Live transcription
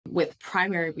With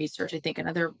primary research, I think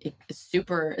another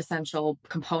super essential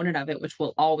component of it, which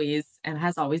will always and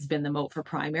has always been the moat for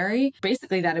primary,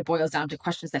 basically that it boils down to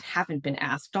questions that haven't been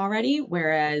asked already.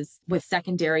 Whereas with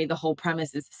secondary, the whole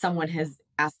premise is someone has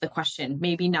asked the question,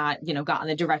 maybe not, gotten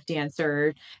the direct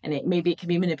answer, and maybe it can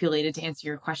be manipulated to answer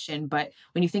your question. But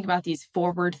when you think about these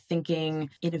forward thinking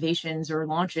innovations or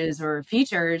launches or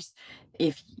features,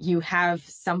 if you have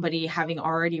somebody having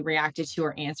already reacted to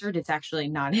or answered, it's actually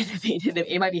not innovative.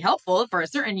 It might be helpful for a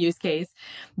certain use case,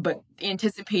 but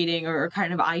anticipating or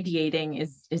kind of ideating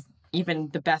is even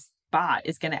the best bot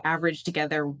is going to average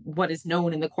together what is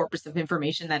known in the corpus of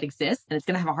information that exists. And it's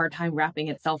going to have a hard time wrapping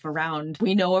itself around,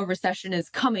 we know a recession is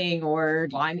coming, or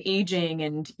I'm aging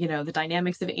and, the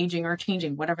dynamics of aging are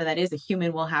changing. Whatever that is, a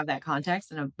human will have that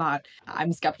context, and a bot,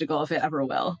 I'm skeptical if it ever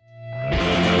will.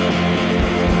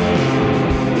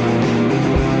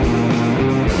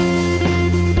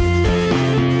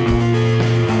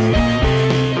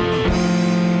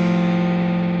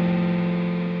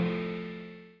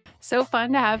 So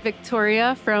fun to have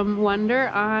Victoria from Wonder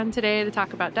on today to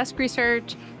talk about desk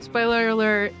research. Spoiler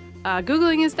alert,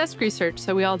 Googling is desk research,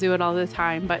 so we all do it all the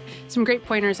time, but some great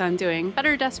pointers on doing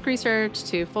better desk research,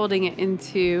 to folding it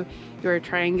into your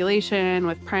triangulation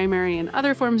with primary and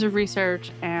other forms of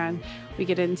research. And we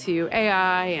get into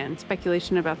AI and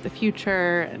speculation about the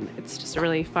future. And it's just a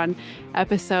really fun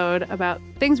episode about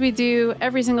things we do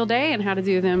every single day and how to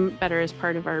do them better as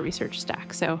part of our research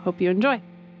stack. So hope you enjoy.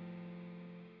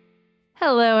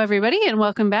 Hello, everybody, and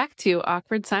welcome back to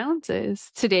Awkward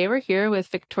Silences. Today, we're here with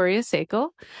Victoria Sakal.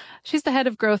 She's the head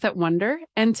of growth at Wonder,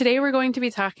 and today we're going to be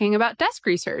talking about desk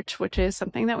research, which is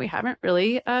something that we haven't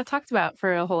really talked about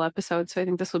for a whole episode. So I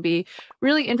think this will be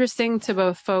really interesting to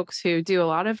both folks who do a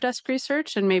lot of desk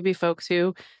research and maybe folks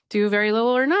who do very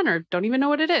little or none or don't even know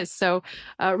what it is. So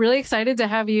really excited to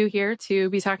have you here to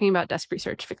be talking about desk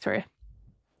research, Victoria.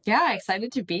 Yeah,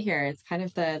 excited to be here. It's kind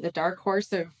of the dark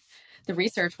horse of the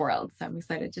research world. So I'm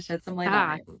excited to shed some light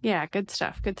on it. Yeah, good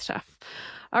stuff. Good stuff.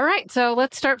 All right. So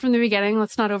let's start from the beginning.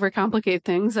 Let's not overcomplicate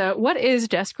things. What is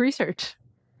desk research?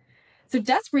 So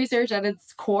desk research at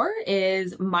its core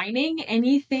is mining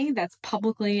anything that's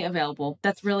publicly available.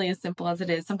 That's really as simple as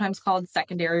it is. Sometimes called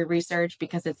secondary research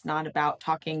because it's not about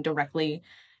talking directly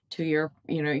to your,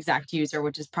 exact user,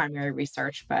 which is primary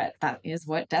research, but that is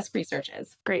what desk research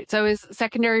is. Great. So is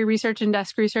secondary research and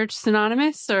desk research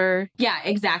synonymous, or? Yeah,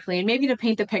 exactly. And maybe to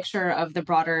paint the picture of the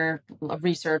broader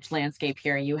research landscape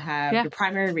here, you have your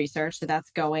primary research. So that's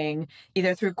going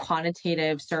either through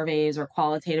quantitative surveys or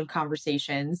qualitative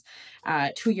conversations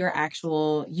to your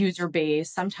actual user base.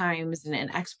 Sometimes an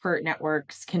expert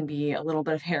networks can be a little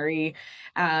bit of hairy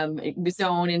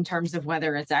zone in terms of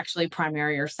whether it's actually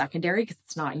primary or secondary, because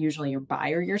it's not usually your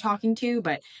buyer you're talking to,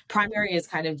 but primary is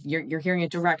kind of, you're hearing it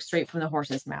direct straight from the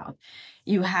horse's mouth.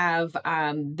 You have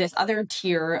this other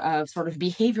tier of sort of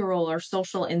behavioral or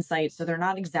social insights. So they're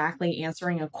not exactly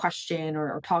answering a question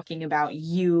or talking about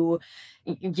you,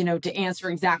 to answer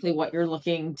exactly what you're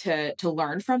looking to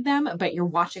learn from them, but you're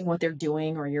watching what they're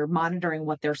doing or you're monitoring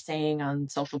what they're saying on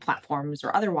social platforms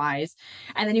or otherwise.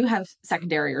 And then you have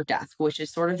secondary or desk, which is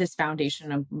sort of this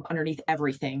foundation of underneath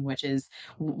everything, which is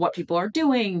what people are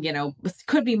doing. It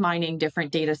could be mining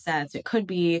different data sets. It could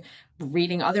be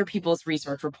reading other people's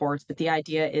research reports, but the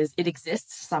idea is it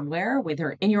exists somewhere,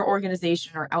 whether in your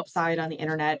organization or outside on the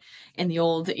internet. In the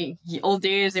old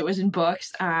days, it was in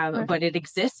books, but it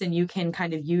exists, and you can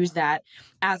kind of use that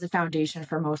as a foundation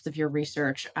for most of your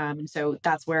research. So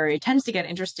that's where it tends to get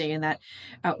interesting, in that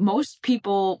some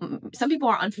people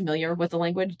are unfamiliar with the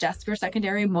language desk or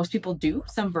secondary. Most people do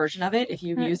some version of it. If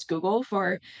you've used Google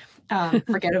for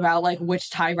forget about like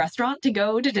which Thai restaurant to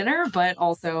go to dinner, but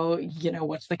also,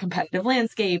 what's the competitive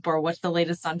landscape or what's the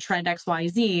latest on trend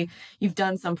XYZ. You've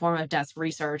done some form of desk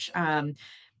research,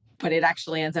 but it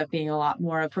actually ends up being a lot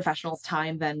more of professionals'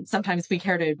 time than sometimes we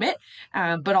care to admit.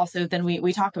 But also then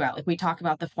we talk about,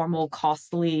 the formal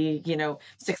costly,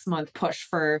 6-month push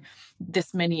for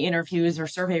this many interviews or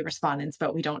survey respondents,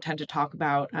 but we don't tend to talk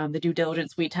about the due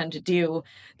diligence we tend to do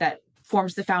that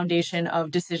forms the foundation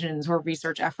of decisions or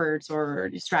research efforts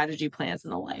or strategy plans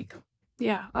and the like.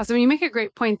 Yeah, awesome. You make a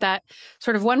great point that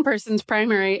sort of one person's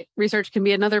primary research can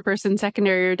be another person's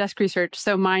secondary or desk research.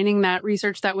 So mining that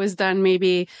research that was done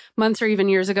maybe months or even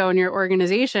years ago in your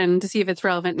organization to see if it's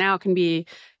relevant now can be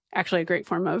actually a great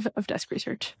form of desk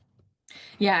research.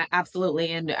 Yeah,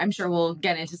 absolutely. And I'm sure we'll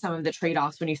get into some of the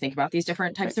trade-offs when you think about these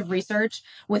different types Right. of research.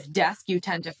 With desk, you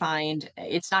tend to find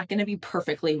it's not going to be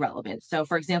perfectly relevant. So,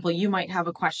 for example, you might have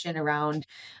a question around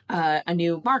a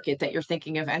new market that you're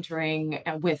thinking of entering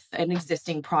with an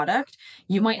existing product.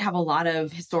 You might have a lot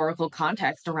of historical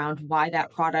context around why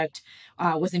that product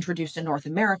was introduced in North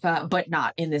America, but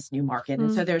not in this new market.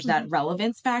 And so there's Mm-hmm. that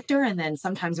relevance factor, and then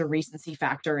sometimes a recency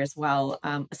factor as well,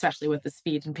 especially with the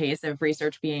speed and pace of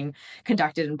research being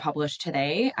conducted and published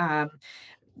today.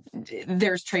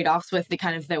 There's trade-offs with the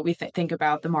kind of that we think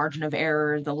about the margin of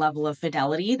error, the level of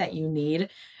fidelity that you need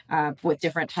with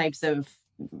different types of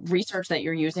research that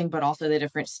you're using, but also the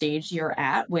different stage you're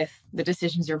at with the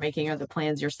decisions you're making or the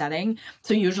plans you're setting.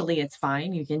 So usually it's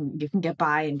fine. You can get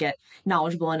by and get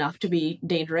knowledgeable enough to be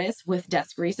dangerous with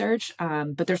desk research.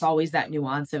 But there's always that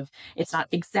nuance of it's not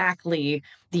exactly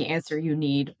the answer you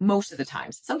need most of the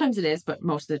times. Sometimes it is, but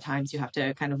most of the times you have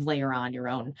to kind of layer on your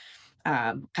own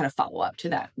kind of follow up to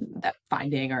that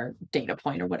finding or data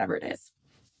point or whatever it is.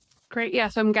 Great. Yeah.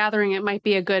 So I'm gathering it might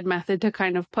be a good method to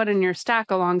kind of put in your stack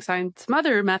alongside some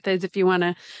other methods if you want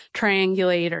to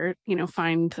triangulate or,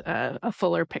 find a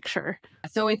fuller picture.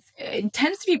 So it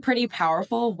tends to be pretty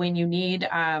powerful when you need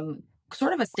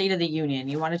sort of a state of the union.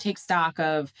 You want to take stock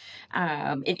of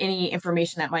any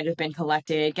information that might have been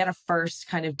collected, get a first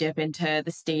kind of dip into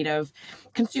the state of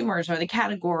consumers or the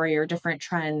category or different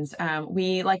trends.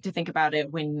 We like to think about it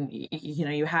when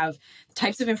you have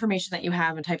types of information that you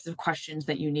have and types of questions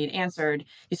that you need answered.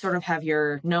 You sort of have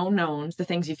your known knowns, the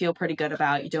things you feel pretty good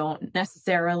about. You don't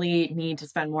necessarily need to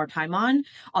spend more time on,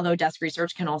 although desk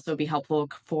research can also be helpful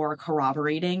for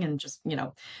corroborating and just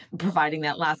providing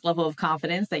that last level of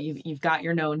confidence that you've got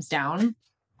your knowns down.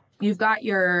 You've got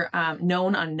your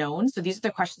known unknowns. So these are the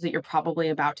questions that you're probably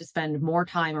about to spend more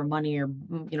time or money or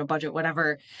budget,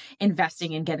 whatever,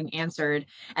 investing in getting answered.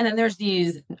 And then there's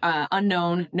these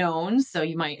unknown knowns. So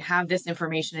you might have this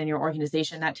information in your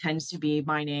organization that tends to be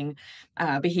mining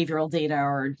behavioral data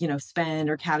or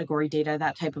spend or category data,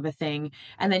 that type of a thing.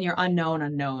 And then your unknown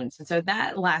unknowns. And so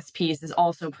that last piece is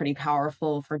also pretty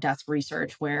powerful for desk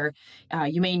research, where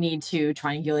you may need to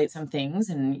triangulate some things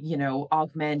and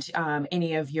augment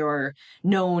any of your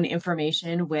known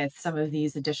information with some of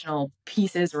these additional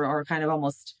pieces or kind of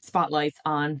almost spotlights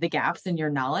on the gaps in your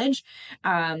knowledge.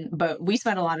 But we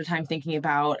spend a lot of time thinking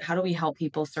about how do we help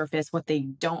people surface what they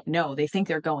don't know. They think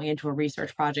they're going into a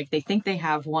research project. They think they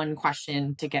have one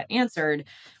question to get answered,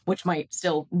 which might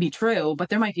still be true, but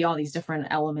there might be all these different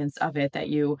elements of it that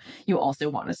you also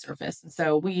want to surface. And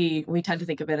so we tend to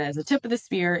think of it as a tip of the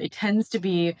spear. It tends to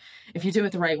be, if you do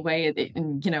it the right way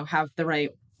and have the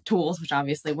right tools, which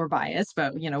obviously we're biased,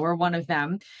 but we're one of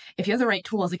them. If you have the right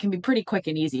tools, it can be pretty quick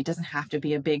and easy. It doesn't have to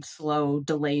be a big, slow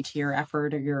delay to your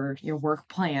effort or your work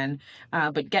plan,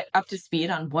 but get up to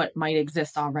speed on what might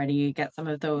exist already. Get some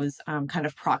of those kind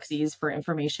of proxies for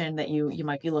information that you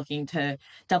might be looking to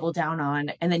double down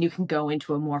on, and then you can go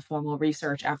into a more formal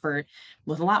research effort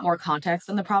with a lot more context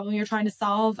on the problem you're trying to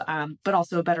solve, but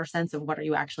also a better sense of what are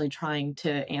you actually trying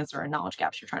to answer and knowledge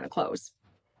gaps you're trying to close.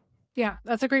 Yeah,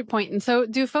 that's a great point. And so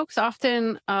do folks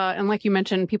often, and like you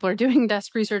mentioned, people are doing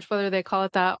desk research, whether they call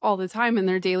it that all the time in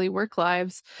their daily work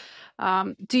lives.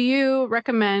 Do you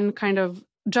recommend kind of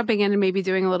jumping in and maybe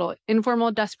doing a little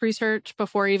informal desk research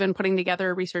before even putting together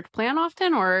a research plan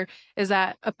often? Or is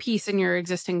that a piece in your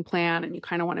existing plan and you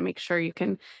kind of want to make sure you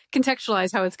can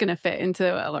contextualize how it's going to fit into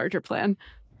a larger plan?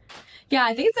 Yeah,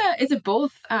 I think it's a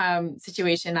both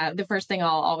situation. The first thing I'll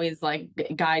always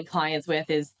guide clients with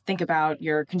is think about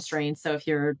your constraints. So if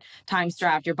you're time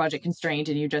strapped, your budget constrained,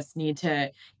 and you just need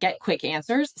to get quick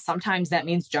answers, sometimes that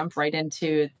means jump right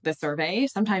into the survey.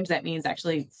 Sometimes that means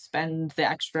actually spend the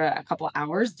extra a couple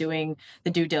hours doing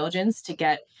the due diligence to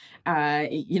get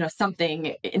something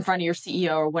in front of your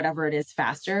CEO or whatever it is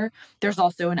faster. There's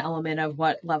also an element of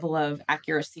what level of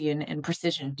accuracy and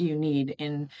precision do you need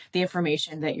in the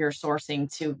information that you're sourcing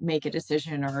to make a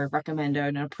decision or recommend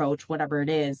an approach, whatever it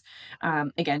is.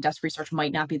 Again, desk research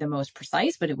might not be the most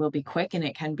precise, but it will be quick and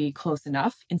it can be close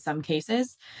enough in some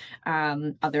cases.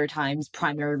 Other times,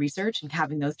 primary research and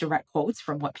having those direct quotes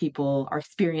from what people are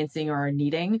experiencing or are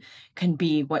needing can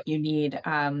be what you need.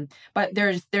 But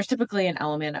there's typically an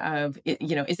element of,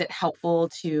 is it helpful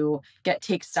to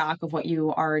take stock of what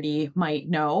you already might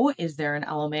know? Is there an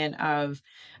element of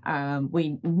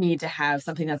we need to have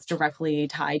something that's directly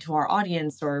tied to our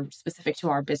audience or specific to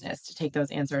our business to take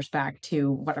those answers back to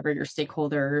whatever your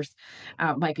stakeholders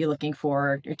might be looking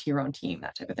for, or to your own team,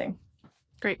 that type of thing.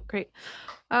 Great, great.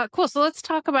 Cool. So let's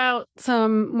talk about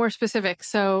some more specifics.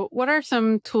 So what are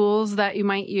some tools that you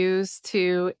might use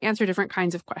to answer different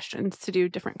kinds of questions, to do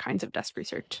different kinds of desk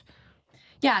research?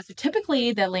 Yeah, so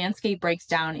typically the landscape breaks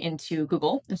down into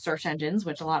Google and search engines,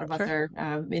 which a lot of us Sure.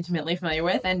 are intimately familiar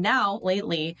with. And now,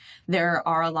 lately, there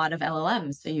are a lot of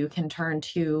LLMs. So you can turn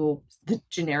to the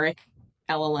generic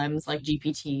LLMs like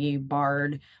GPT,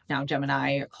 Bard, now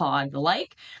Gemini, Claude, the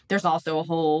like. There's also a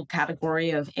whole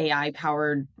category of AI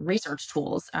powered research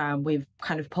tools. We've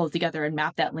kind of pulled together and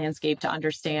mapped that landscape to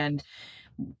understand,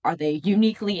 are they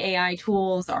uniquely AI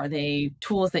tools? Are they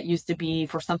tools that used to be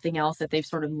for something else that they've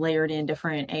sort of layered in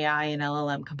different AI and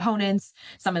LLM components?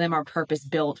 Some of them are purpose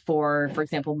built for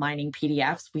example, mining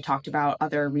PDFs. We talked about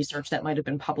other research that might have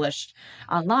been published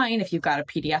online. If you've got a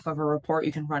PDF of a report,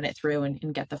 you can run it through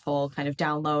and get the full kind of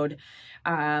download.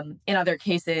 In other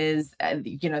cases,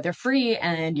 they're free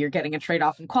and you're getting a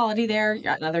trade-off in quality there.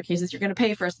 In other cases, you're going to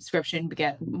pay for a subscription to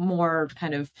get more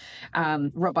kind of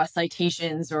robust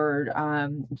citations or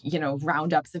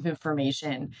roundups of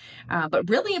information. But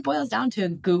really, it boils down to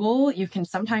Google. You can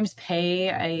sometimes pay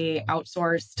a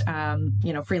outsourced,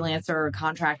 freelancer or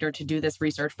contractor to do this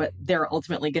research, but they're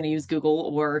ultimately going to use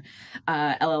Google or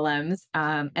LLMs.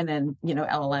 And then,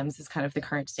 LLMs is kind of the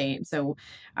current state. So,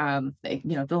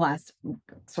 the last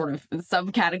sort of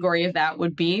subcategory of that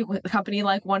would be with a company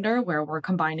like Wonder, where we're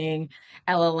combining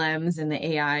LLMs and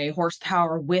the AI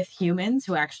horsepower with humans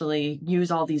who actually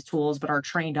use all these tools, but are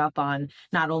trained up on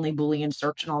not only Boolean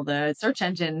search and all the search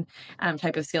engine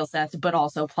type of skill sets, but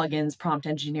also plugins, prompt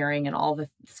engineering, and all the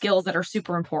skills that are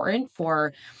super important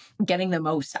for getting the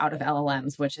most out of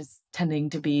LLMs, which is tending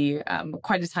to be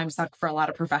quite a time suck for a lot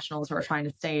of professionals who are trying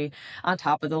to stay on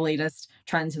top of the latest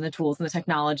trends and the tools and the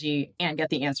technology and get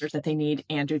the answers that they need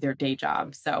and do their day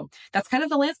job. So that's kind of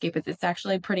the landscape. It's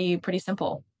actually pretty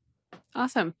simple.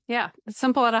 Awesome. Yeah. It's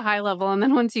simple at a high level. And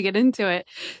then once you get into it,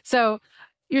 so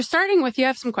you're starting with, you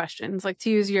have some questions, like to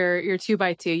use your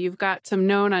 2x2, you've got some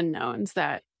known unknowns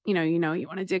that, you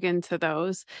want to dig into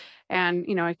those. And,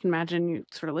 I can imagine you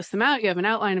sort of list them out. You have an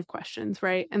outline of questions,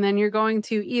 right? And then you're going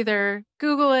to either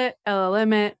Google it,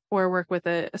 LLM it, or work with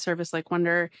a service like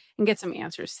Wonder and get some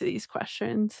answers to these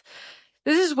questions.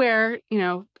 This is where,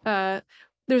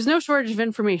 there's no shortage of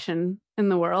information in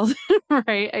the world,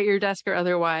 right? At your desk or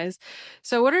otherwise.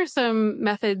 So what are some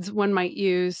methods one might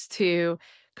use to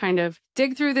kind of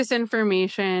dig through this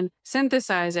information,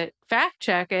 synthesize it, fact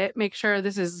check it, make sure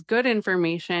this is good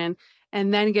information,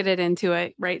 and then get it into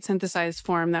a synthesized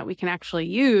form that we can actually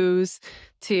use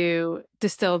to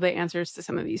distill the answers to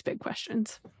some of these big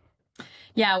questions?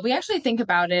 Yeah, we actually think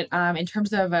about it in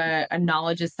terms of a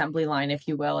knowledge assembly line, if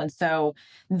you will. And so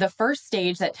the first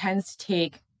stage that tends to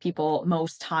take people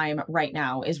most time right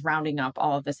now is rounding up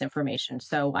all of this information.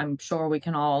 So I'm sure we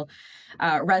can all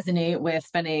resonate with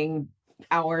spending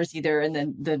hours either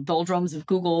in the doldrums of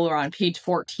Google or on page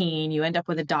 14. You end up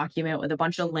with a document with a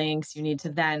bunch of links. You need to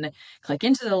then click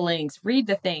into the links, read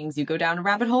the things. You go down a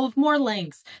rabbit hole of more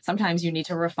links. Sometimes you need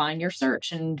to refine your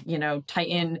search and,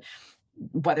 tighten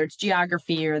whether it's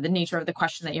geography or the nature of the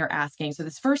question that you're asking. So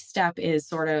this first step is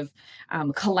sort of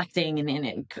collecting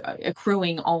and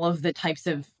accruing all of the types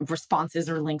of responses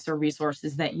or links or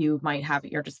resources that you might have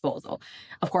at your disposal.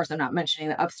 Of course, I'm not mentioning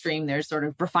the upstream. There's sort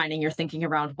of refining your thinking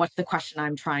around what's the question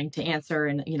I'm trying to answer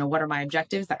and, what are my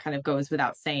objectives? That kind of goes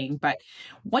without saying. But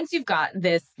once you've got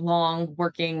this long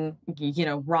working,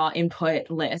 raw input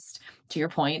list, to your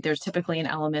point, there's typically an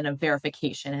element of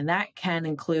verification, and that can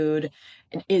include,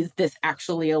 is this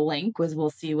actually a link? As we'll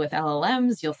see with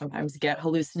LLMs, you'll sometimes get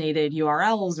hallucinated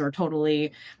URLs or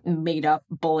totally made up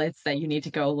bullets that you need to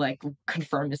go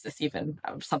confirm, is this even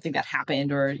something that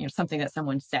happened or something that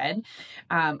someone said?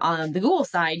 On the Google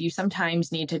side, you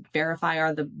sometimes need to verify,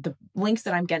 are the links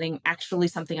that I'm getting actually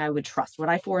something I would trust? Would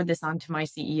I forward this on to my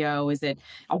CEO? Is it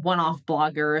a one-off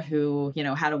blogger who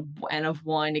had a N of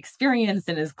one experience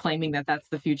and is claiming that that's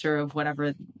the future of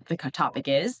whatever the topic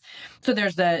is? So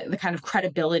there's the kind of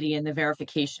credibility and the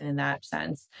verification in that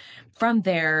sense. From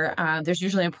there, there's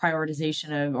usually a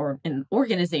prioritization or an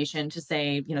organization to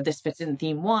say, this fits in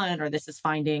theme 1 or this is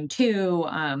finding 2.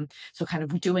 So kind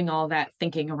of doing all that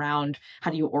thinking around how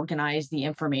do you organize the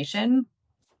information,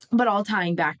 but all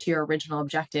tying back to your original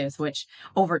objectives, which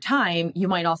over time, you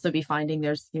might also be finding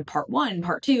there's part 1,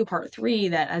 part 2, part 3,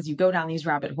 that as you go down these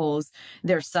rabbit holes,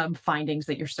 there's sub findings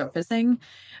that you're surfacing.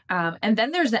 And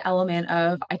then there's the element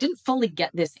of, I didn't fully get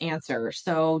this answer.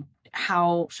 So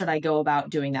how should I go about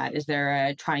doing that? Is there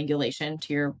a triangulation,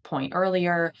 to your point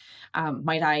earlier?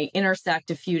 Might I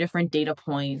intersect a few different data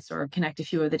points or connect a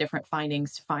few of the different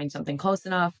findings to find something close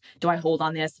enough? Do I hold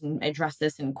on this and address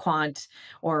this in quant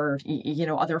or,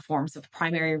 other forms of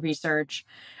primary research?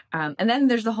 And then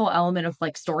there's the whole element of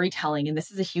storytelling. And this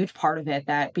is a huge part of it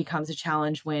that becomes a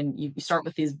challenge when you start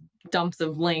with these dumps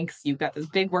of links. You've got this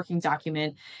big working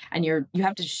document, and you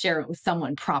have to share it with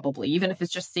someone, probably, even if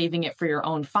it's just saving it for your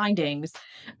own findings.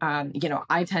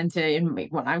 I tend to,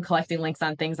 when I'm collecting links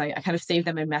on things, I kind of save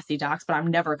them in messy docs, but I'm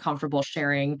never comfortable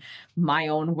sharing my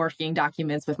own working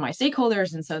documents with my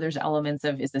stakeholders. And so there's elements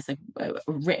of, is this a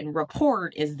written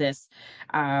report? Is this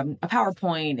a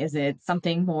PowerPoint? Is it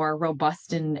something more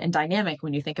robust and dynamic?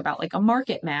 When you think about like a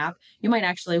market map, you might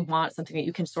actually want something that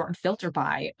you can sort and filter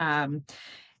by.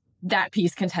 That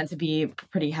piece can tend to be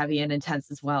pretty heavy and intense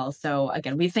as well. So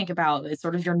again, we think about it's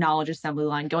sort of your knowledge assembly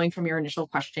line, going from your initial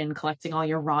question, collecting all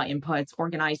your raw inputs,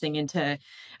 organizing into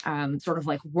sort of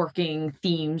like working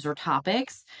themes or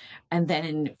topics, and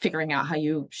then figuring out how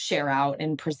you share out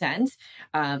and present.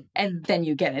 And then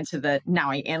you get into the, now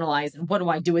I analyze, and what do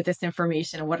I do with this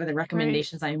information, and what are the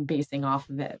recommendations I'm basing off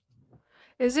of it?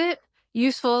 Is it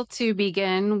useful to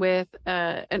begin with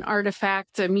an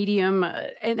artifact, a medium,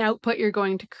 an output you're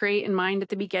going to create in mind at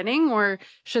the beginning, or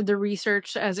should the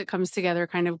research as it comes together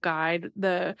kind of guide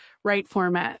the right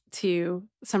format to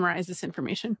summarize this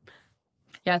information?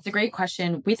 Yeah, it's a great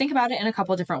question. We think about it in a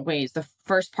couple of different ways. The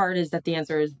first part is that the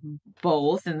answer is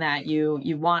both, and that you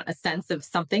want a sense of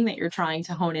something that you're trying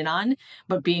to hone in on,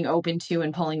 but being open to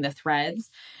and pulling the threads.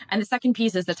 And the second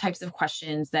piece is the types of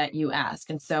questions that you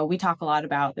ask. And so we talk a lot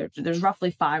about, there's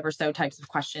roughly 5 or so types of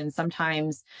questions.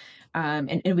 Sometimes,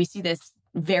 and we see this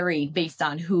vary based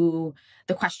on who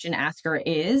the question asker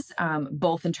is,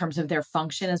 both in terms of their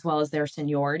function as well as their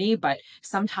seniority. But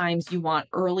sometimes you want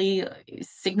early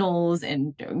signals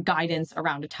and guidance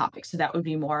around a topic. So that would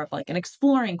be more of like an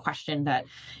exploring question that,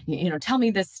 tell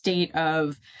me the state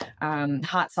of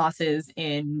hot sauces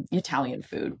in Italian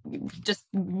food. Just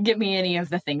give me any of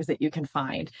the things that you can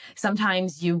find.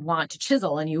 Sometimes you want to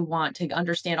chisel and you want to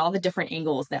understand all the different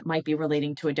angles that might be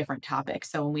relating to a different topic.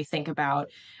 So when we think about,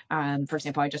 for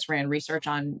example, I just ran research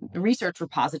on research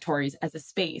repositories as a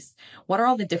space. What are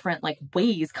all the different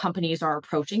ways companies are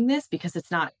approaching this? Because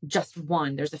it's not just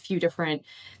one. There's a few different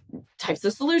types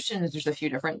of solutions. There's a few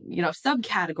different,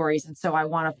 subcategories. And so I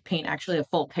want to paint actually a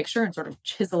full picture and sort of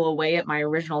chisel away at my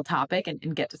original topic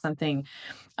and get to something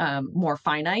more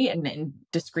finite and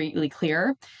discreetly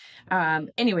clear.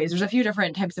 Anyways, there's a few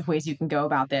different types of ways you can go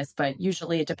about this, but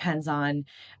usually it depends on,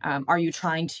 are you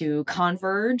trying to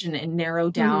converge and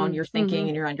narrow down your thinking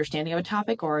and your understanding of a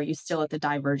topic, or are you still at the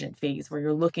divergent phase where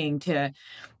you're looking to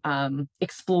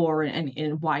explore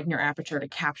and widen your aperture to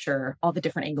capture all the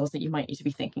different angles that you might need to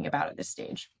be thinking about at this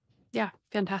stage? Yeah,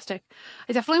 fantastic.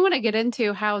 I definitely want to get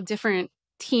into how different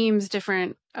teams,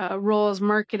 different roles,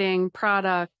 marketing,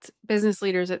 product, business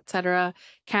leaders, et cetera,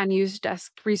 can use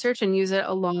desk research and use it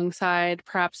alongside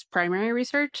perhaps primary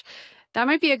research. That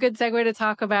might be a good segue to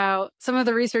talk about some of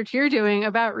the research you're doing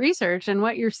about research and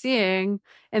what you're seeing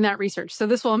in that research. So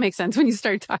this will make sense when you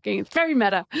start talking. It's very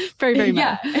meta, very, very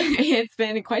meta. Yeah, it's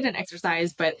been quite an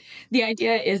exercise, but the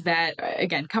idea is that,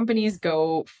 again, companies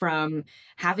go from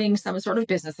having some sort of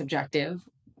business objective,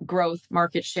 growth,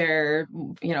 market share,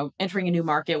 entering a new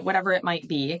market, whatever it might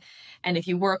be. And if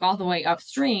you work all the way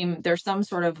upstream, there's some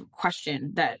sort of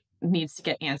question that needs to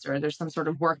get answered. There's some sort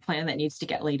of work plan that needs to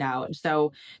get laid out.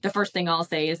 So the first thing I'll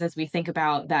say is, as we think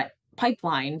about that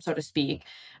pipeline, so to speak,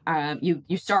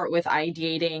 you start with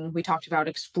ideating. We talked about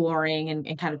exploring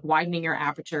and kind of widening your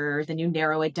aperture. Then you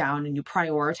narrow it down and you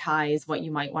prioritize what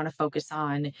you might want to focus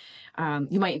on.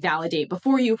 You might validate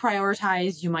before you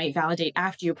prioritize. You might validate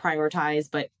after you prioritize.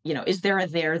 But, is there a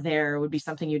there would be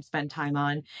something you'd spend time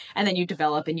on. And then you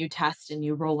develop and you test and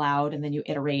you roll out, and then you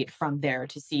iterate from there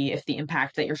to see if the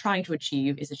impact that you're trying to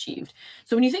achieve is achieved.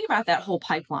 So when you think about that whole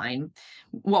pipeline,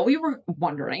 what we were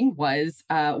wondering was,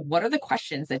 what are the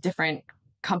questions that different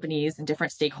companies and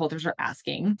different stakeholders are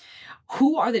asking?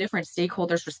 Who are the different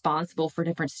stakeholders responsible for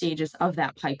different stages of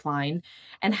that pipeline?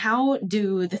 And how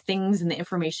do the things and the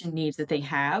information needs that they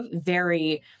have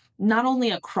vary not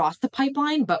only across the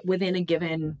pipeline, but within a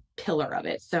given pillar of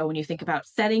it? So when you think about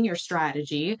setting your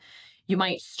strategy, you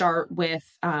might start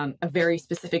with a very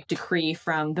specific decree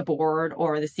from the board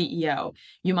or the CEO.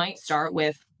 You might start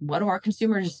with, what do our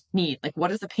consumers need? What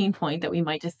is a pain point that we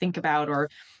might just think about? Or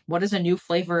what is a new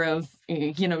flavor of,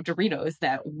 Doritos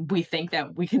that we think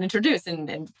that we can introduce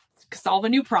and solve a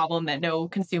new problem that no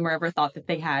consumer ever thought that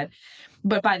they had?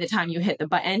 But by the time you hit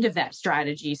the end of that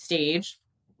strategy stage,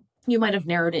 you might have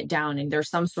narrowed it down, and there's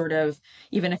some sort of,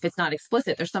 even if it's not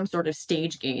explicit, there's some sort of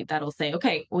stage gate that'll say,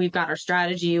 okay, we've got our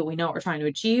strategy, we know what we're trying to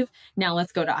achieve, now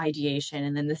let's go to ideation.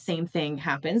 And then the same thing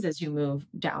happens as you move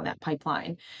down that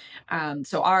pipeline.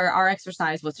 So our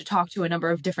exercise was to talk to a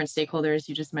number of different stakeholders.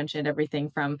 You just mentioned everything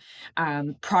from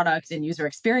product and user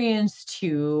experience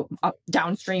to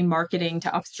downstream marketing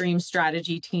to upstream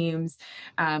strategy teams,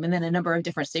 and then a number of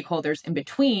different stakeholders in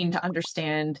between to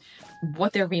understand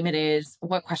what their remit is,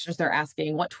 what questions they're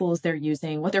asking, what tools they're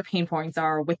using, what their pain points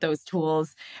are with those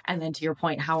tools. And then to your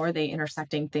point, how are they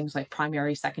intersecting things like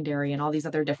primary, secondary, and all these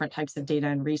other different types of data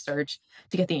and research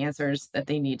to get the answers that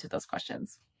they need to those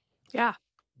questions. Yeah,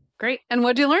 great. And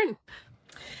what did you learn?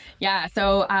 Yeah.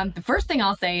 So the first thing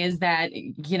I'll say is that,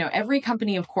 every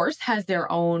company, of course, has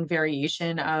their own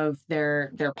variation of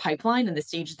their pipeline and the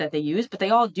stages that they use, but they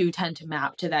all do tend to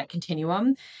map to that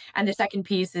continuum. And the second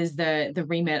piece is the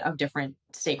remit of different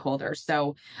stakeholders.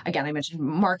 So again, I mentioned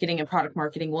marketing and product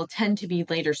marketing will tend to be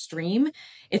later stream.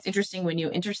 It's interesting when you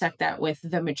intersect that with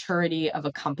the maturity of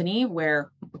a company where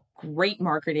great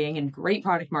marketing and great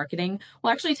product marketing will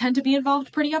actually tend to be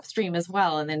involved pretty upstream as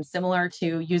well. And then similar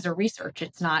to user research,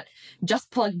 it's not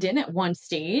just plugged in at one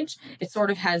stage. It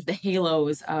sort of has the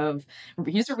halos of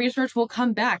user research will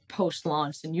come back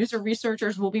post-launch, and user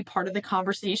researchers will be part of the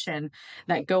conversation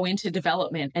that go into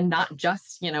development and not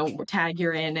just, tag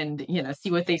you're in and, see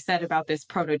what they said about this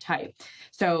prototype.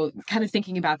 So kind of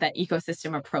thinking about that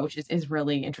ecosystem approach is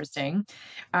really interesting.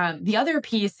 The other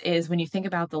piece is when you think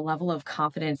about the level of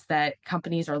confidence that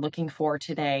companies are looking for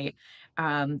today.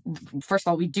 First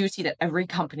of all, we do see that every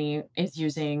company is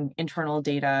using internal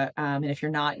data. And if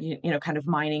you're not, kind of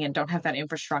mining and don't have that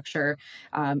infrastructure,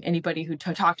 anybody who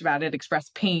talked about it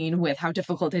expressed pain with how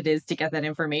difficult it is to get that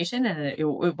information. And it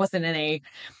wasn't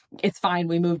it's fine,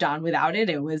 we moved on without it.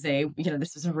 It was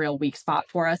this was a real weak spot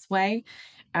for us way.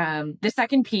 The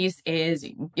second piece is,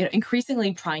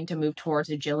 increasingly trying to move towards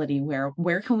agility,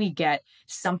 where can we get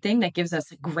something that gives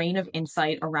us a grain of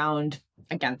insight around,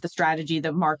 again, the strategy,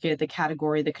 the market, the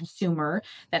category, the consumer,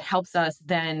 that helps us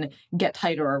then get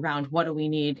tighter around what do we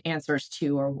need answers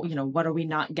to, or, what are we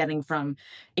not getting from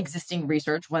existing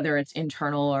research, whether it's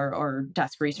internal or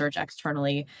desk research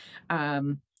externally,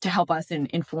 to help us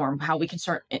inform how we can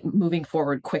start moving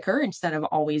forward quicker instead of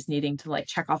always needing to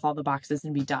check off all the boxes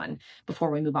and be done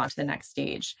before we move on to the next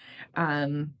stage.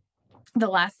 The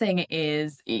last thing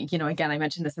is, again, I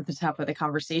mentioned this at the top of the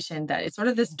conversation, that it's sort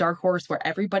of this dark horse where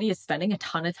everybody is spending a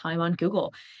ton of time on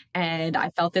Google. And I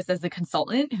felt this as a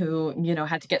consultant who,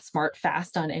 had to get smart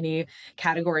fast on any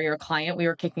category or client we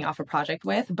were kicking off a project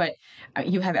with. But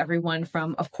you have everyone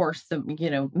from, of course, the,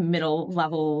 middle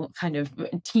level kind of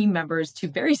team members to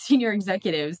very senior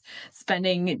executives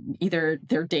spending either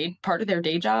part of their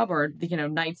day job or,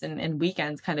 nights and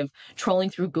weekends kind of trolling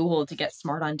through Google to get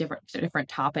smart on different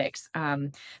topics. So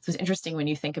it's interesting when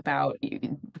you think about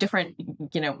different,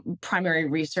 primary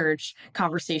research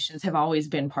conversations have always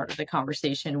been part of the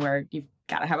conversation, where you've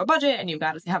got to have a budget and you've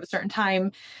got to have a certain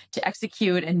time to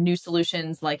execute, and new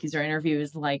solutions like user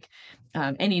interviews, like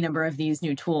any number of these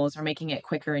new tools are making it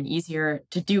quicker and easier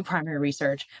to do primary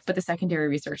research. But the secondary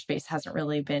research space hasn't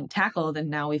really been tackled. And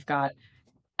now we've got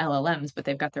LLMs, but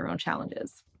they've got their own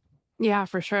challenges. Yeah,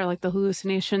 for sure. Like the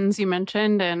hallucinations you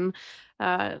mentioned, and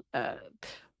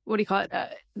what do you call it?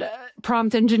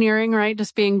 Prompt engineering, right?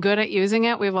 Just being good at using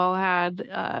it. We've all had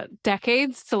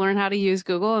decades to learn how to use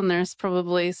Google, and there's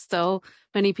probably still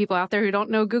many people out there who don't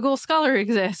know Google Scholar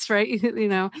exists, right?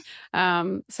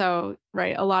 So,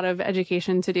 right, a lot of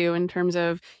education to do in terms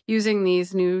of using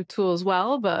these new tools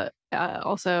well, but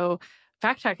also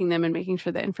fact-checking them and making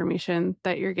sure the information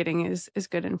that you're getting is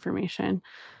good information.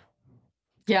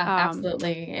 Yeah,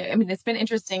 absolutely. I mean, it's been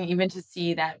interesting even to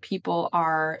see that people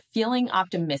are feeling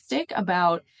optimistic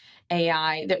about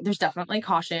AI. There's definitely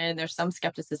caution, there's some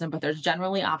skepticism, but there's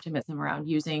generally optimism around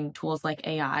using tools like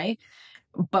AI.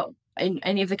 But in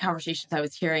any of the conversations I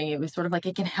was hearing, it was sort of like,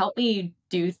 it can help me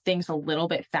do things a little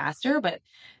bit faster, but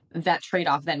that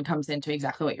trade-off then comes into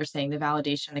exactly what you're saying, the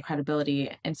validation, the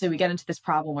credibility. And so we get into this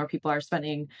problem where people are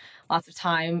spending lots of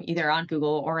time either on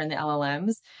Google or in the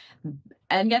LLMs.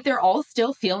 And yet they're all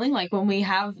still feeling like, when we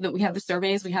have the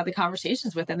surveys, we have the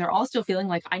conversations with them, they're all still feeling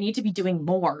like, I need to be doing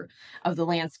more of the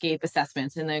landscape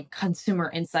assessments and the consumer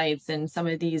insights and some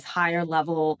of these higher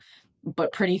level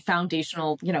but pretty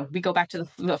foundational, we go back to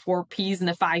the 4 Ps and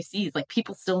the 5 Cs, like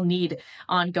people still need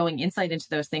ongoing insight into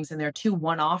those things. And they're too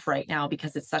one-off right now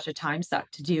because it's such a time suck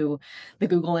to do the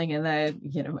Googling and the,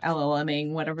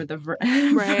 LLMing, whatever the verb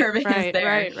is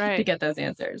there to get those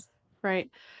answers.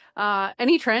 Right.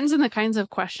 Any trends in the kinds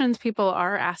of questions people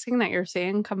are asking that you're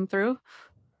seeing come through?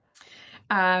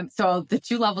 So the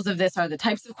two levels of this are the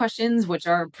types of questions, which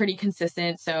are pretty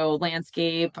consistent. So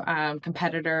landscape,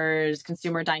 competitors,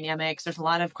 consumer dynamics. There's a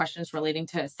lot of questions relating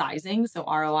to sizing, so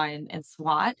ROI and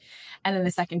SWOT. And then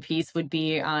the second piece would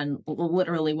be on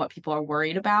literally what people are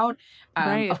worried about.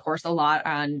 Right. Of course, a lot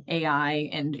on AI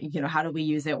and, how do we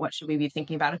use it? What should we be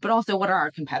thinking about it? But also, what are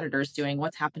our competitors doing?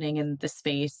 What's happening in the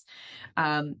space?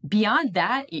 Beyond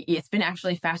that, it's been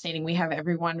actually fascinating. We have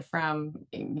everyone from,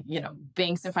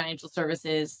 banks and financial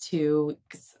services to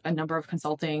a number of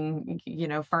consulting,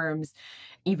 firms,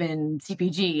 even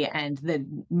CPG, and the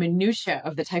minutia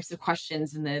of the types of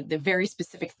questions and the very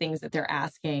specific things that they're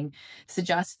asking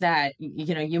suggests that,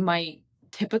 you might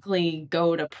typically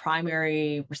go to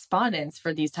primary respondents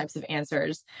for these types of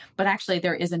answers, but actually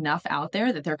there is enough out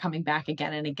there that they're coming back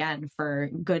again and again for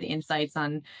good insights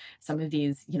on some of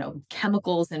these,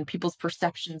 chemicals and people's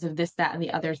perceptions of this, that, and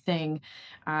the other thing.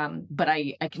 But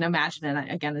I can imagine,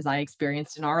 and again, as I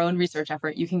experienced in our own research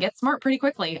effort, you can get smart pretty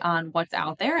quickly on what's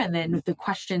out there. And then the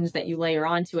questions that you layer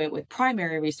onto it with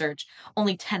primary research,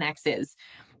 only 10x is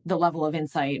the level of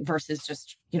insight versus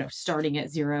just, starting at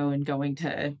 0 and going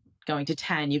to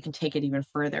 10. You can take it even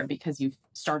further because you've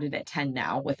started at 10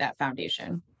 now with that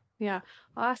foundation. Yeah.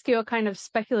 I'll ask you a kind of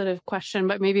speculative question,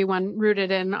 but maybe one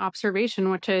rooted in observation,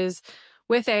 which is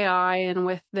with AI and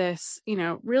with this,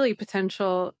 really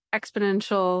potential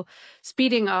exponential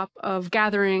speeding up of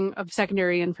gathering of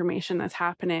secondary information that's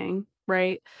happening,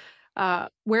 right?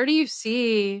 Where do you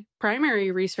see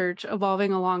primary research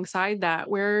evolving alongside that?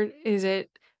 Where is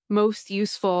it most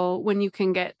useful when you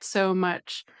can get so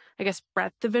much, I guess,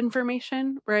 breadth of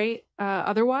information, right?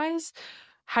 Otherwise,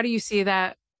 how do you see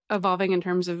that evolving in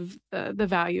terms of the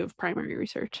value of primary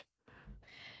research?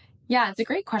 Yeah, it's a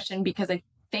great question because I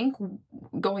think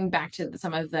going back to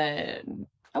some of the,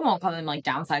 I won't call them like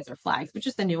downsides or flags, but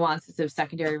just the nuances of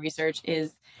secondary research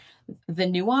is the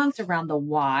nuance around the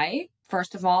why.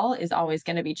 First of all, is always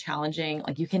going to be challenging.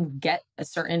 Like you can get a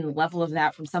certain level of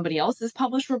that from somebody else's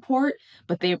published report,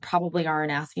 but they probably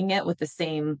aren't asking it with the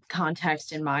same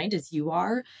context in mind as you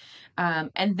are.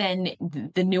 And then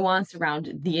the nuance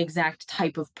around the exact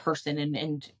type of person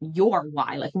and your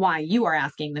why, like why you are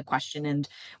asking the question, and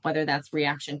whether that's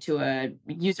reaction to a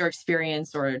user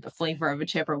experience or the flavor of a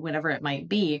chip or whatever it might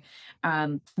be.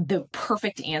 The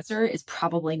perfect answer is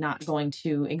probably not going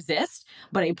to exist,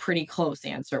 but a pretty close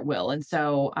answer will. And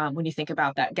so when you think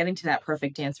about that, getting to that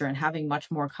perfect answer and having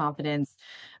much more confidence,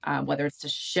 whether it's to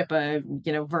ship a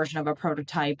version of a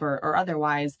prototype or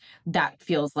otherwise, that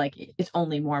feels like it's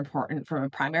only more important from a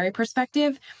primary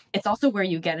perspective. It's also where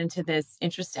you get into this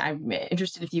interest. I'm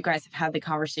interested if you guys have had the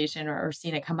conversation or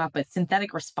seen it come up, but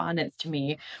synthetic respondents to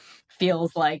me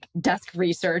feels like desk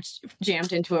research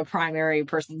jammed into a primary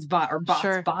person's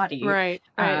bot's body. Right.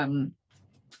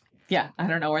 Yeah, I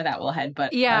don't know where that will head,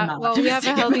 but yeah, well, we have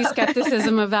a healthy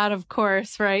skepticism of that, of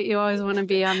course, right? You always want to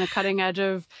be on the cutting edge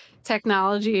of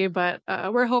technology, but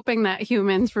we're hoping that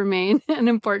humans remain an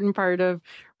important part of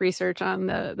research on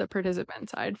the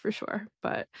participant side for sure.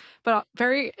 But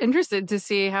very interested to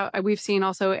see how we've seen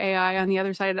also AI on the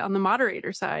other side, on the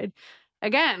moderator side.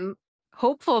 Again,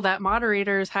 hopeful that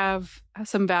moderators have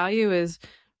some value is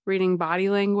reading body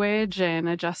language and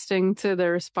adjusting to the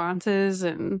responses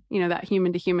and, that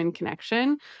human to human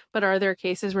connection. But are there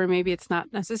cases where maybe it's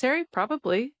not necessary?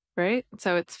 Probably, right?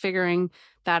 So it's figuring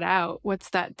that out. What's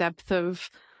that depth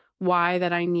of why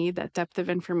that I need, that depth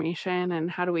of information, and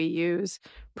how do we use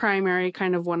primary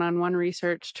kind of one-on-one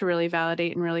research to really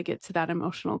validate and really get to that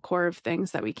emotional core of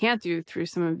things that we can't do through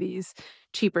some of these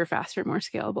cheaper, faster, more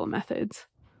scalable methods?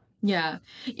 Yeah,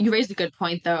 you raised a good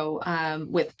point, though.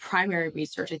 With primary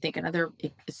research, I think another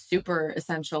super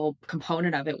essential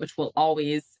component of it, which will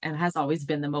always and has always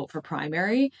been the moat for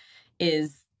primary,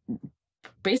 is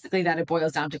basically that it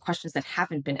boils down to questions that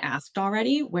haven't been asked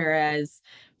already. Whereas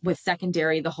with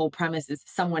secondary, the whole premise is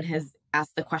someone has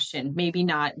asked the question, maybe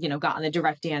not, gotten the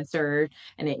direct answer,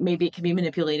 and maybe it can be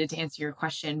manipulated to answer your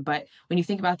question. But when you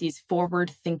think about these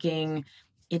forward-thinking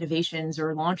innovations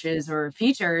or launches or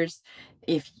features,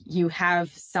 if you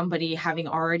have somebody having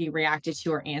already reacted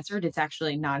to or answered, it's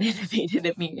actually not innovative.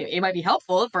 I mean, it might be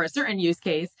helpful for a certain use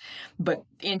case, but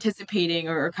anticipating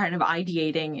or kind of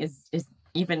ideating is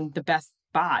even the best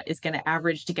bot is going to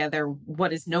average together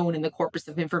what is known in the corpus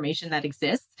of information that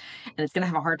exists. And it's going to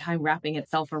have a hard time wrapping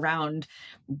itself around,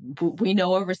 we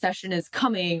know a recession is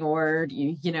coming, or,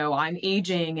 I'm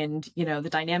aging and, the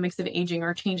dynamics of aging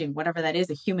are changing. Whatever that is,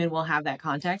 a human will have that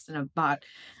context, and a bot,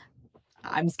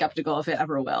 I'm skeptical if it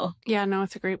ever will. Yeah, no,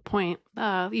 it's a great point.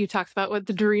 You talked about with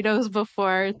the Doritos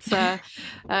before. It's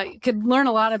you could learn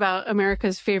a lot about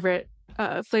America's favorite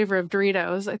flavor of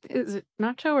Doritos. Is it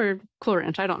nacho or Cool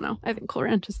Ranch? I don't know. I think Cool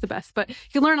Ranch is the best, but you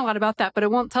can learn a lot about that, but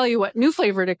it won't tell you what new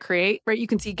flavor to create, right? You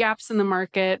can see gaps in the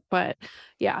market, but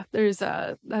yeah,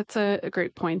 that's a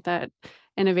great point, that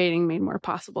innovating made more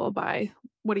possible by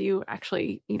what do you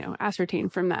actually, ascertain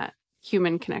from that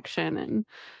human connection,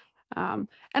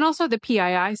 and also the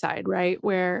PII side, right?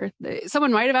 Where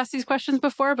someone might have asked these questions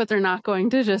before, but they're not going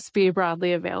to just be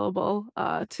broadly available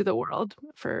to the world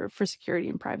for security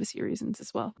and privacy reasons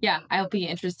as well. Yeah, I'll be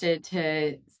interested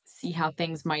to see how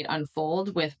things might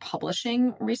unfold with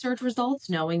publishing research results,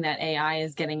 knowing that AI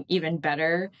is getting even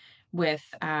better with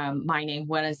mining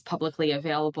what is publicly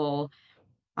available.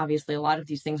 Obviously, a lot of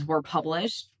these things were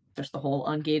published. There's the whole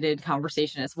ungated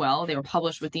conversation as well. They were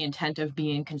published with the intent of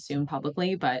being consumed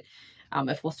publicly, but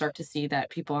if we'll start to see that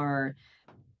people are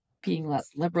being less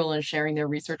liberal in sharing their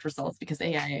research results because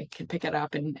AI can pick it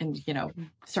up and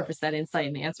surface that insight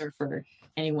and answer for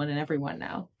anyone and everyone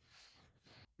now.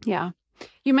 Yeah.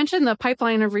 You mentioned the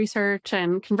pipeline of research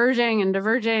and converging and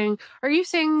diverging. Are you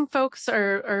seeing folks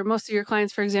or most of your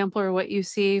clients, for example, or what you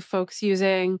see folks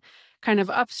using kind of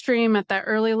upstream at that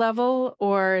early level,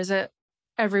 or is it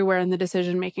everywhere in the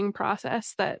decision-making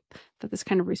process that this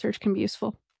kind of research can be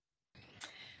useful?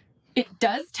 It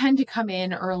does tend to come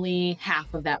in early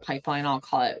half of that pipeline, I'll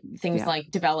call it. Things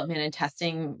like development and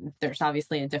testing, there's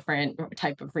obviously a different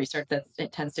type of research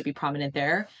it tends to be prominent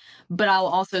there. But I'll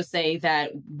also say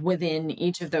that within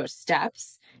each of those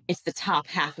steps, it's the top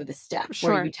half of the step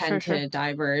where you tend to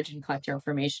diverge and collect your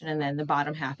information. And then the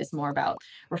bottom half is more about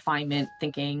refinement,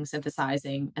 thinking,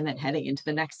 synthesizing, and then heading into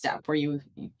the next step where you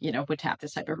would tap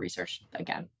this type of research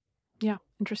again. Yeah,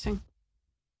 interesting.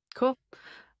 Cool.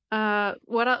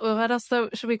 What else though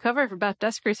should we cover about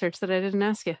desk research that I didn't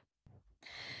ask you?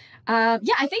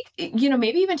 Yeah, I think,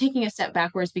 maybe even taking a step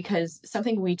backwards, because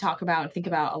something we talk about and think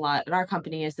about a lot at our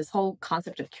company is this whole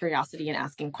concept of curiosity and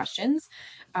asking questions,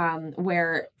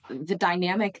 where the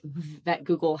dynamic that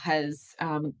Google has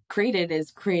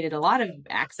created a lot of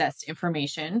access to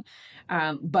information.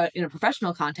 But in a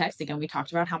professional context, again, we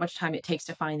talked about how much time it takes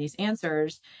to find these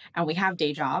answers. And we have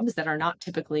day jobs that are not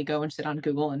typically go and sit on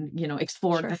Google and,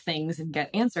 explore the things and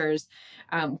get answers.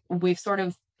 We've sort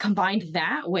of combined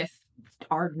that with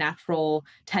our natural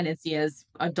tendency as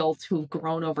adults who've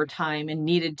grown over time and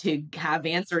needed to have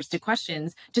answers to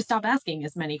questions to stop asking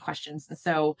as many questions. And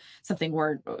so something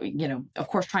we're, of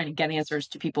course, trying to get answers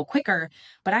to people quicker,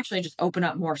 but actually just open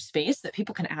up more space that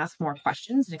people can ask more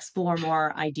questions and explore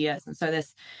more ideas. And so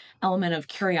this element of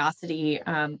curiosity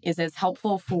is as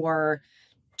helpful for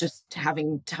just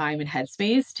having time and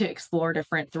headspace to explore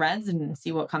different threads and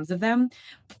see what comes of them.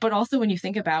 But also when you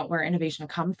think about where innovation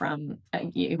come from,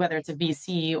 whether it's a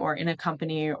VC or in a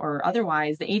company or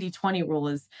otherwise, the 80-20 rule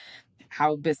is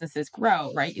how businesses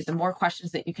grow, right? The more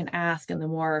questions that you can ask and the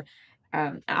more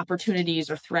opportunities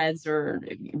or threads or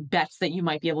bets that you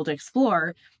might be able to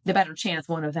explore, the better chance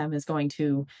one of them is going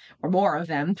to, or more of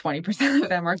them, 20% of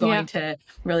them are going to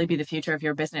really be the future of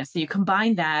your business. So you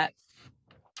combine that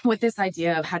with this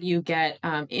idea of how do you get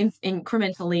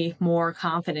incrementally more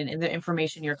confident in the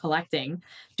information you're collecting,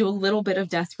 do a little bit of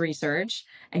desk research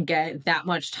and get that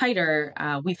much tighter.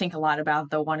 We think a lot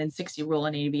about the 1 in 60 rule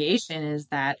in aviation is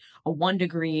that a 1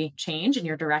 degree change in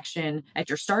your direction at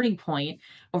your starting point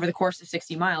over the course of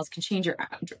 60 miles can change your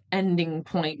ending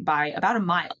point by about a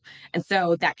mile. And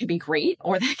so that could be great,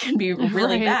 or that can be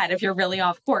really bad if you're really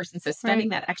off course. And so spending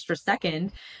that extra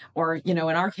second, or, in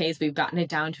our case, we've gotten it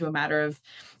down to a matter of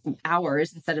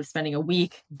hours instead of spending a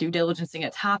week due diligencing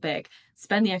a topic.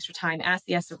 Spend the extra time, ask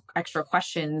the extra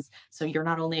questions. So you're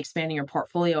not only expanding your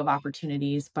portfolio of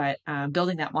opportunities, but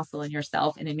building that muscle in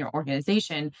yourself and in your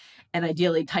organization, and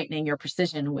ideally tightening your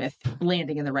precision with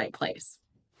landing in the right place.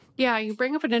 Yeah, you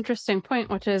bring up an interesting point,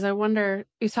 which is, I wonder,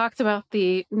 you talked about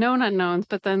the known unknowns,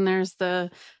 but then there's the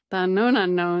unknown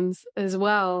unknowns as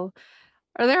well.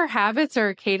 Are there habits or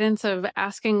a cadence of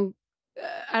asking,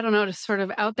 I don't know, just sort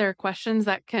of out there questions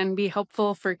that can be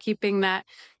helpful for keeping that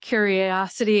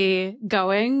curiosity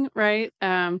going, right?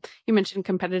 You mentioned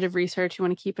competitive research. You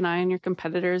want to keep an eye on your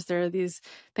competitors. There are these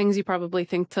things you probably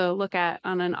think to look at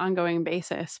on an ongoing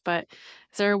basis, but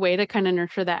is there a way to kind of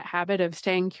nurture that habit of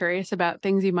staying curious about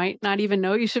things you might not even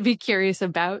know you should be curious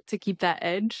about to keep that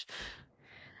edge?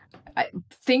 I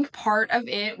think part of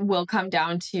it will come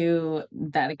down to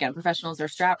that, again, professionals are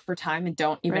strapped for time and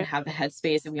don't even have the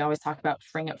headspace. And we always talk about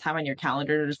freeing up time on your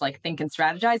calendar to just think and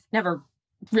strategize. Never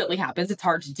really happens. It's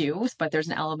hard to do, but there's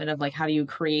an element of like, how do you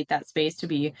create that space to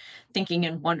be thinking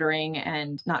and wondering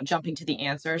and not jumping to the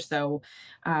answer? So,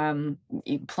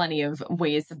 plenty of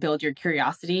ways to build your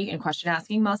curiosity and question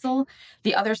asking muscle.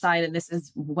 The other side, and this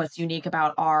is what's unique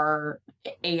about our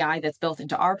AI that's built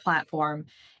into our platform,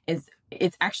 is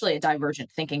it's actually a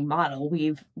divergent thinking model.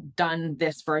 We've done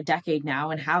this for a decade now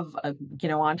and have a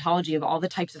ontology of all the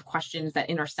types of questions that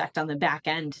intersect on the back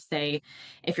end to say,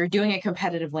 if you're doing a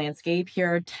competitive landscape,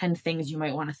 here are 10 things you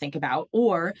might want to think about.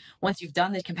 Or once you've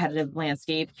done the competitive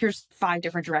landscape, here's 5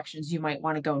 different directions you might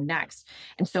want to go next.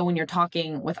 And so when you're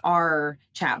talking with our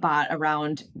chatbot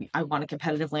around, I want a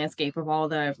competitive landscape of all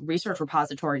the research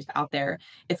repositories out there,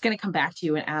 it's going to come back to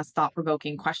you and ask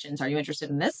thought-provoking questions. Are you interested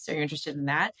in this? Are you interested in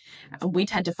that? We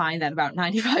tend to find that about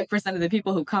 95% of the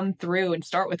people who come through and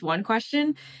start with one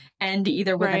question end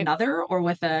either with another or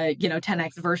with a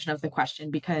 10x version of the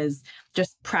question, because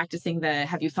just practicing the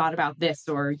have you thought about this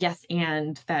or yes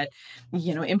and that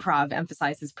improv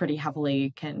emphasizes pretty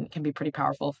heavily can be pretty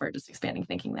powerful for just expanding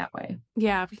thinking that way.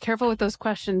 Yeah, be careful with those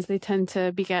questions. They tend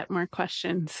to beget more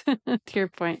questions. To your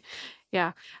point.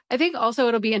 Yeah. I think also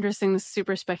it'll be interesting, this is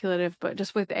super speculative, but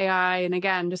just with AI and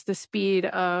again, just the speed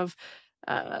of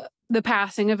the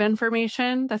passing of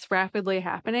information that's rapidly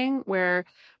happening, where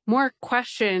more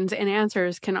questions and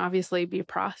answers can obviously be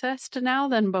processed now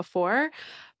than before.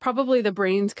 Probably the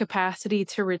brain's capacity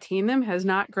to retain them has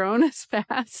not grown as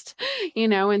fast,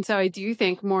 and so I do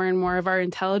think more and more of our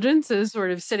intelligence is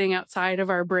sort of sitting outside of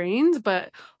our brains,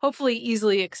 but hopefully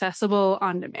easily accessible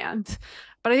on demand.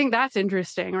 But I think that's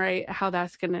interesting, right? How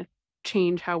that's going to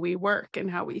change how we work and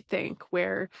how we think,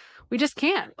 where we just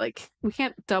can't, we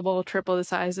can't double, triple the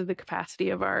size of the capacity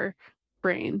of our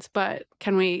brains, but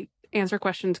can we answer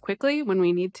questions quickly when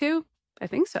we need to? I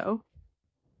think so.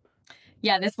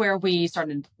 Yeah, that's where we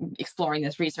started exploring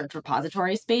this research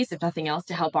repository space, if nothing else,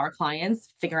 to help our clients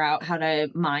figure out how to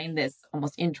mine this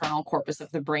almost internal corpus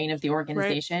of the brain of the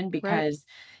organization. Because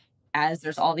as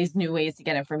there's all these new ways to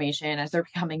get information, as they're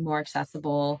becoming more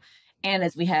accessible, and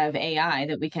as we have AI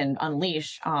that we can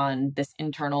unleash on this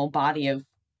internal body of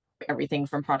everything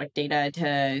from product data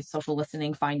to social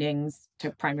listening findings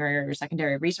to primary or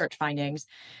secondary research findings,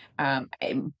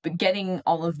 getting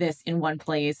all of this in one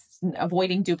place,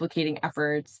 avoiding duplicating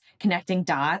efforts, connecting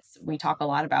dots. We talk a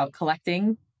lot about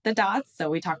collecting the dots. So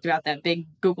we talked about that big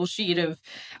Google sheet of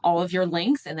all of your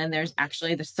links. And then there's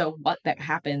actually the so what that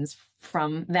happens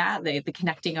from that, the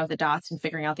connecting of the dots and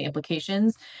figuring out the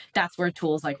implications. That's where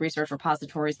tools like research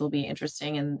repositories will be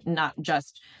interesting, and not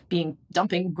just being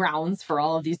dumping grounds for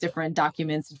all of these different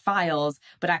documents and files,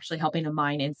 but actually helping to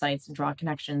mine insights and draw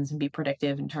connections and be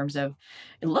predictive in terms of,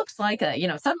 it looks like,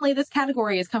 suddenly this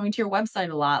category is coming to your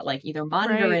website a lot, like either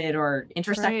monitor it or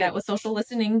intersect that with social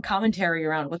listening commentary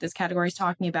around what this category is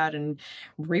talking about and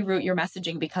reroute your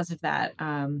messaging because of that.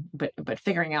 But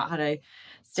figuring out how to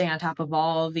stay on top of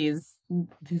all of these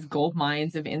gold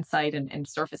mines of insight and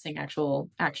surfacing actual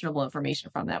actionable information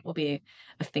from that will be,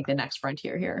 I think, the next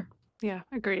frontier here. Yeah,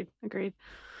 agreed.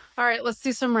 All right, let's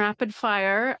do some rapid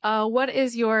fire. What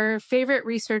is your favorite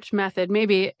research method?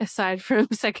 Maybe aside from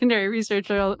secondary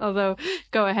research, although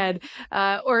go ahead,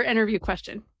 or interview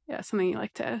question. Yeah, something you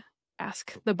like to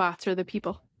ask the bots or the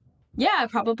people. Yeah,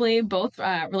 probably both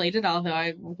related, although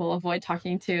I will avoid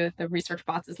talking to the research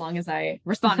bots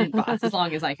respondent bots as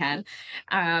long as I can.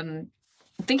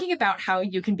 Thinking about how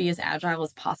you can be as agile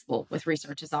as possible with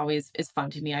research is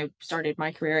fun to me. I started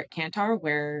my career at Kantar,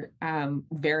 where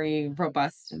very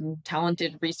robust and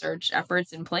talented research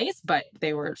efforts in place, but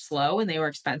they were slow and they were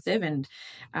expensive. And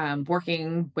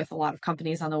working with a lot of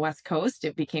companies on the West Coast,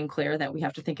 it became clear that we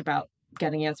have to think about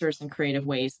getting answers in creative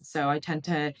ways. So I tend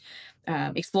to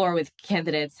explore with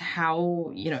candidates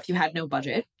how, if you had no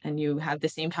budget and you had the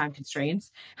same time constraints,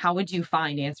 how would you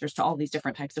find answers to all these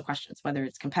different types of questions, whether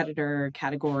it's competitor,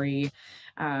 category,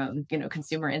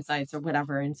 consumer insights or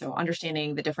whatever. And so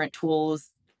understanding the different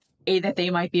tools, A, that they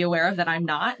might be aware of that I'm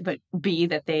not, but B,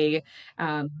 that they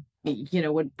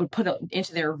would put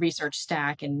into their research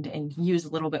stack and use a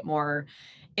little bit more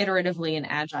iteratively and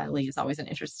agilely is always an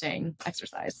interesting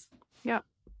exercise. Yeah.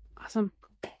 Awesome.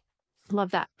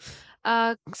 Love that.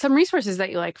 Some resources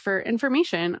that you like for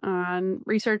information on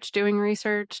research, doing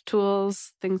research,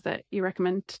 tools, things that you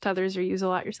recommend to others or use a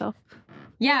lot yourself.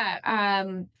 Yeah.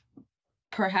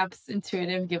 perhaps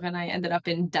intuitive given I ended up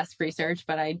in desk research,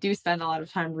 but I do spend a lot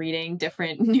of time reading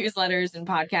different newsletters and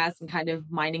podcasts and kind of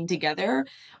mining together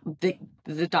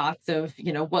the dots of,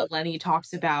 what Lenny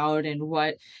talks about and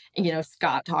what,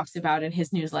 Scott talks about in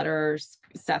his newsletter,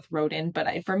 Seth wrote in. But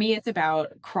for me, it's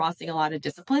about crossing a lot of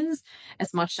disciplines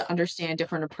as much to understand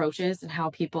different approaches and how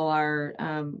people are,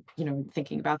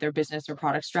 thinking about their business or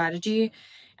product strategy,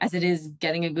 as it is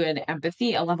getting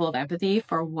a level of empathy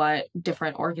for what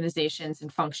different organizations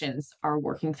and functions are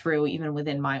working through, even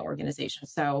within my organization.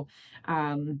 So,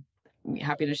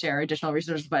 happy to share additional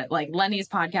resources, but like Lenny's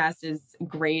podcast is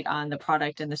great on the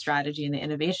product and the strategy and the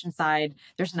innovation side.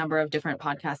 There's a number of different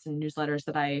podcasts and newsletters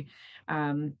that I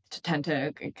tend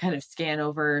to kind of scan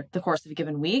over the course of a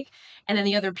given week. And then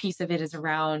the other piece of it is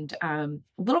around a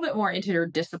little bit more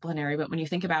interdisciplinary, but when you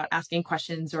think about asking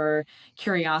questions or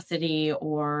curiosity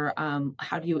or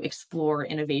how do you explore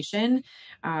innovation,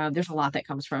 there's a lot that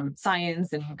comes from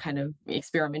science and kind of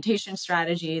experimentation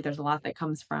strategy. There's a lot that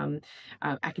comes from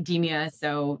academia.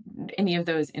 So any of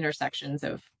those intersections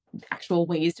of actual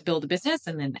ways to build a business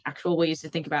and then actual ways to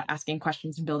think about asking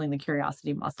questions and building the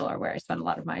curiosity muscle are where I spend a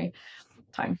lot of my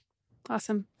time.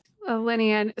 Awesome.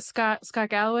 Lenny and Scott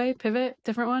Galloway, Pivot,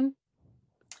 different one?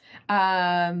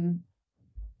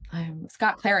 I'm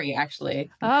Scott Clary,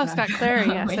 actually. Oh, Scott Clary.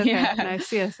 Yes. Okay. Yeah.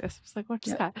 Nice. Yes. I was like, what's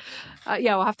Scott?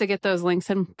 We'll have to get those links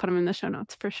and put them in the show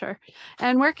notes for sure.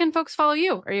 And where can folks follow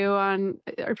you?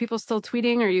 Are people still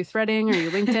tweeting? Are you threading? Are you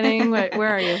LinkedIning?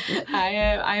 Where are you?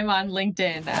 I am on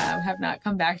LinkedIn. Have not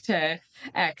come back to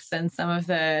X and some of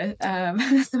the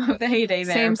heyday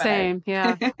there. Same.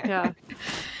 Yeah. Yeah.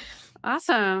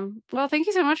 Awesome. Well, thank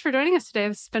you so much for joining us today.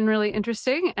 This has been really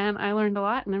interesting and I learned a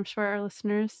lot and I'm sure our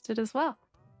listeners did as well.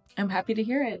 I'm happy to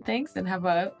hear it. Thanks and have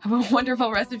a wonderful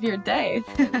rest of your day.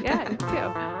 Yeah, you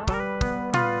too.